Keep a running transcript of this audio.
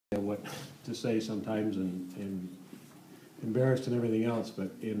what to say sometimes, and embarrassed and everything else.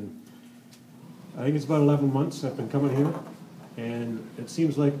 But I think it's about 11 months I've been coming here, and it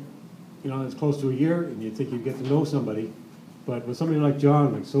seems like, it's close to a year, and you think you get to know somebody. But with somebody like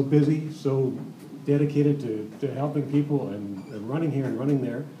John, like so busy, so dedicated to helping people and running here and running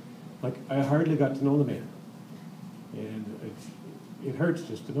there, like I hardly got to know the man. And it hurts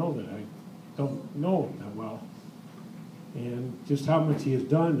just to know that I don't know him that well. And just how much he has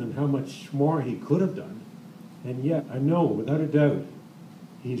done and how much more he could have done. And yet, I know, without a doubt,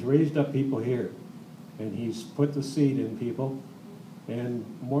 he's raised up people here. And he's put the seed in people. And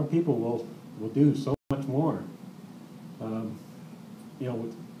more people will do so much more.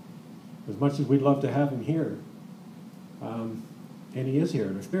 As much as we'd love to have him here, and he is here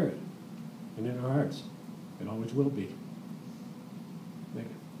in our spirit and in our hearts. It always will be.